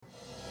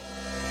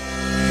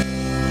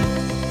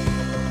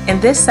In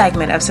this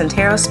segment of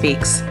Syntero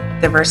Speaks,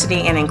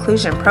 Diversity and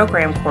Inclusion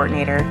Program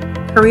Coordinator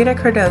Carita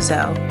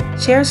Cardozo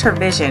shares her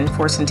vision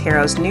for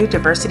Syntero's new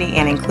Diversity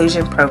and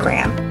Inclusion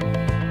Program.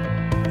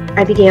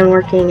 I began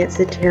working at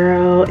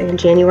Syntero in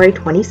January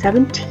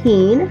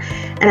 2017,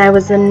 and I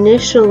was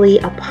initially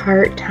a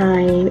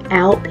part-time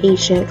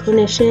outpatient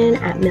clinician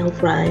at Mill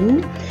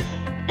Run,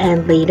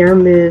 and later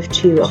moved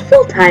to a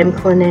full-time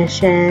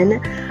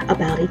clinician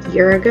about a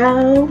year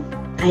ago.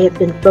 I have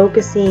been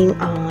focusing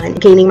on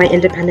gaining my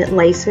independent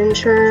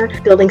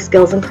licensure, building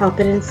skills and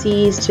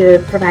competencies to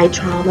provide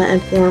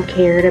trauma-informed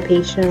care to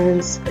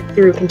patients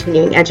through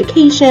continuing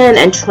education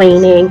and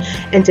training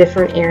in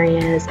different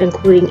areas,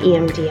 including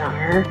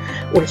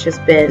EMDR, which has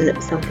been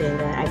something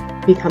that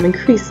I've become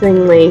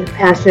increasingly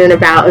passionate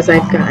about as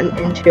I've gotten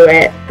into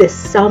it.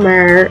 This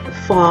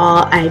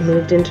fall, I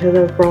moved into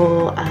the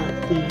role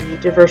of the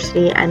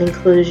Diversity and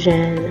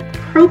Inclusion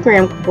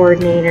Program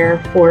Coordinator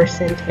for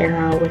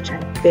Syntero, which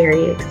I'm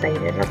very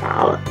excited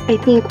about. I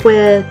think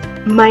with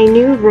my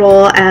new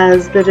role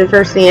as the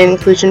Diversity and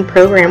Inclusion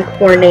Program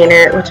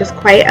Coordinator, which is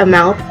quite a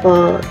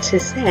mouthful to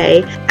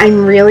say,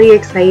 I'm really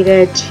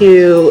excited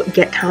to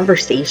get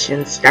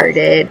conversations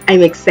started.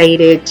 I'm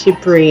excited to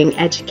bring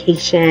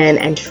education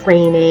and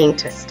training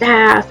to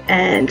staff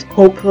and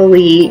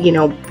hopefully,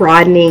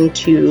 broadening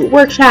to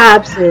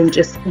workshops and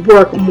just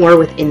work more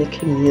within the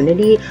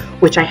community,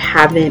 which I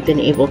haven't been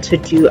able to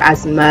do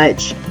as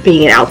much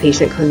being an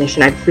outpatient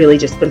clinician. I've really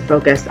just been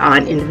focused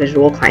on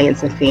individual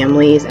clients and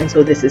families, and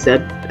so this is a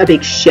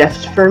big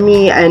shift for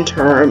me in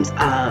terms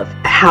of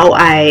how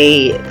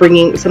I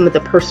bringing some of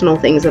the personal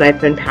things that I've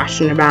been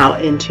passionate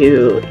about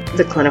into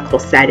the clinical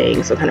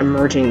setting, so kind of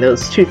merging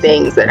those two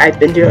things that I've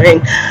been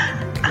doing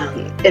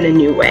in a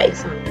new way.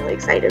 So I'm really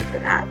excited for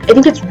that. I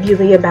think it's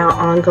really about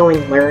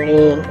ongoing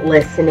learning,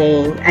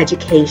 listening,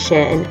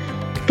 education,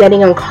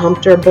 getting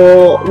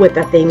uncomfortable with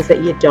the things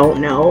that you don't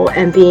know,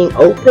 and being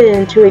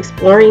open to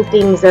exploring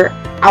things that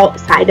are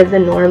outside of the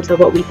norms of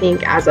what we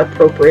think as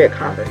appropriate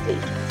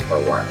conversations for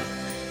work.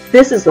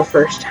 This is the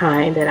first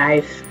time that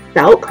I've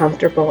felt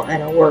comfortable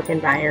in a work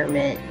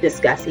environment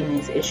discussing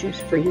these issues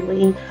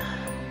freely.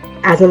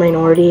 As a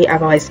minority,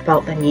 I've always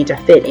felt the need to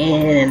fit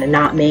in and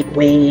not make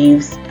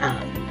waves,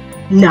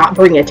 not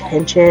bring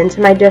attention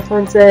to my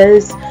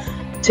differences,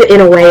 to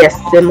in a way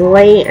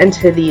assimilate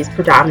into these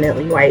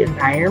predominantly white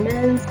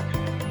environments.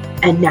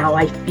 And now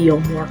I feel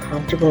more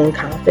comfortable and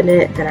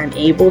confident that I'm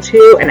able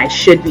to, and I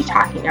should be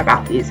talking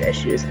about these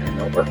issues in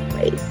the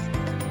workplace.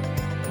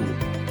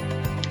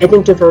 I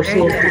think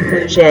diversity and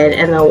inclusion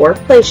in the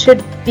workplace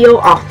should feel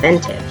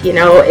authentic.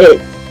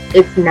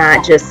 It's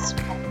not just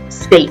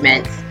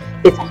statements,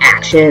 it's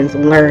actions,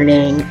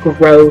 learning,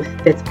 growth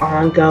that's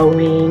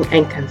ongoing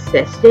and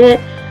consistent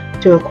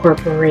to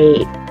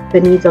incorporate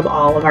the needs of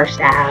all of our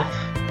staff,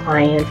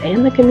 clients,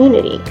 and the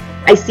community.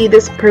 I see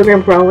this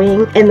program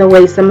growing in the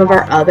way some of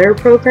our other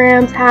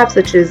programs have,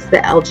 such as the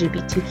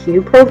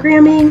LGBTQ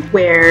programming,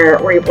 where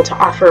we're able to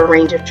offer a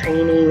range of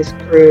trainings,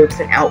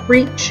 groups, and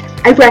outreach.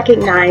 I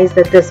recognize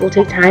that this will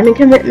take time and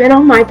commitment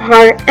on my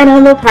part and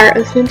on the part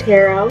of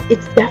Syntero.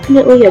 It's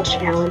definitely a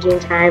challenging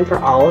time for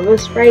all of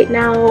us right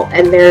now,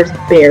 and there's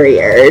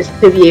barriers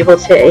to be able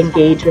to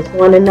engage with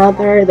one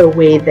another the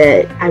way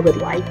that I would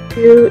like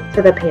to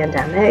the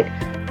pandemic.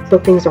 So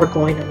things are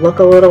going to look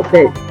a little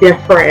bit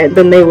different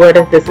than they would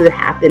if this had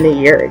happened a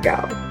year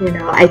ago.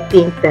 I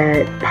think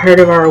that part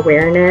of our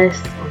awareness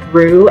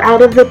grew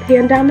out of the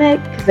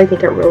pandemic because I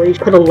think it really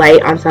put a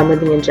light on some of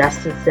the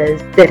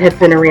injustices that have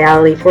been a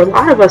reality for a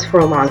lot of us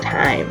for a long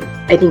time.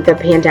 I think the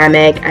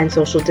pandemic and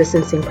social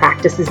distancing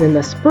practices in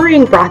the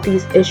spring brought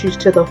these issues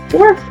to the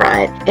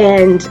forefront,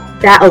 and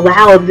that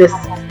allowed this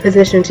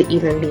position to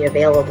even be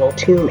available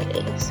to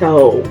me.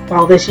 So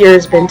while this year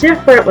has been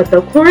different with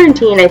the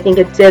quarantine, I think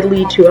it did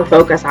lead to a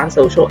focus on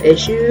social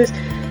issues,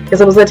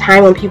 because it was a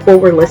time when people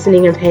were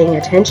listening and paying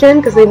attention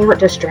because they weren't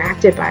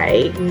distracted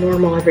by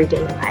normal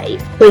everyday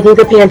life. So I think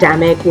the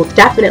pandemic will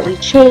definitely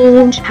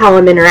change how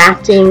I'm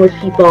interacting with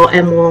people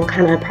and will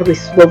kind of probably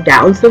slow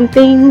down some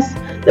things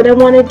that I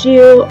want to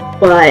do,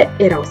 but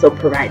it also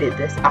provided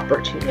this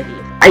opportunity.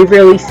 I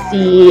really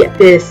see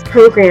this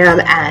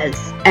program as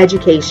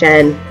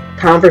education,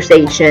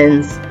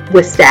 conversations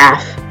with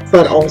staff,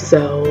 but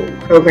also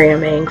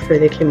programming for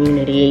the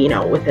community,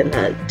 within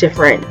the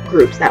different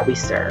groups that we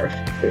serve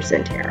through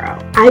Syntero.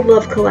 I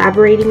love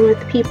collaborating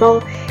with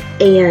people,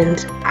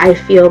 and I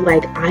feel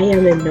like I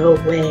am in no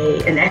way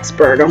an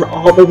expert on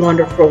all the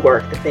wonderful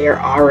work that they are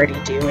already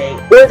doing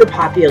or the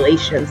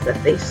populations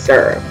that they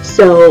serve.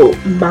 So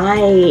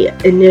my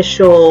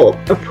initial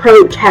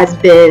approach has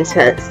been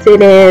to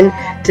sit in,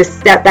 to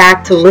step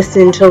back, to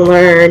listen, to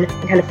learn,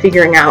 and kind of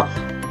figuring out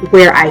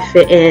where I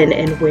fit in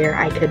and where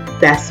I could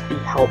best be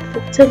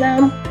helpful to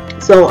them.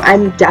 So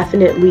I'm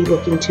definitely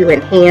looking to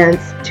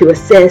enhance, to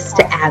assist,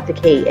 to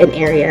advocate in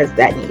areas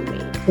that need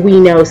me. We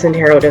know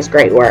Syntero does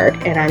great work,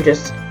 and I'm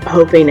just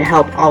hoping to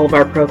help all of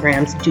our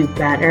programs do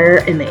better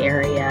in the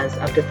areas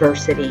of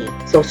diversity,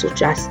 social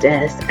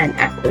justice, and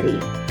equity.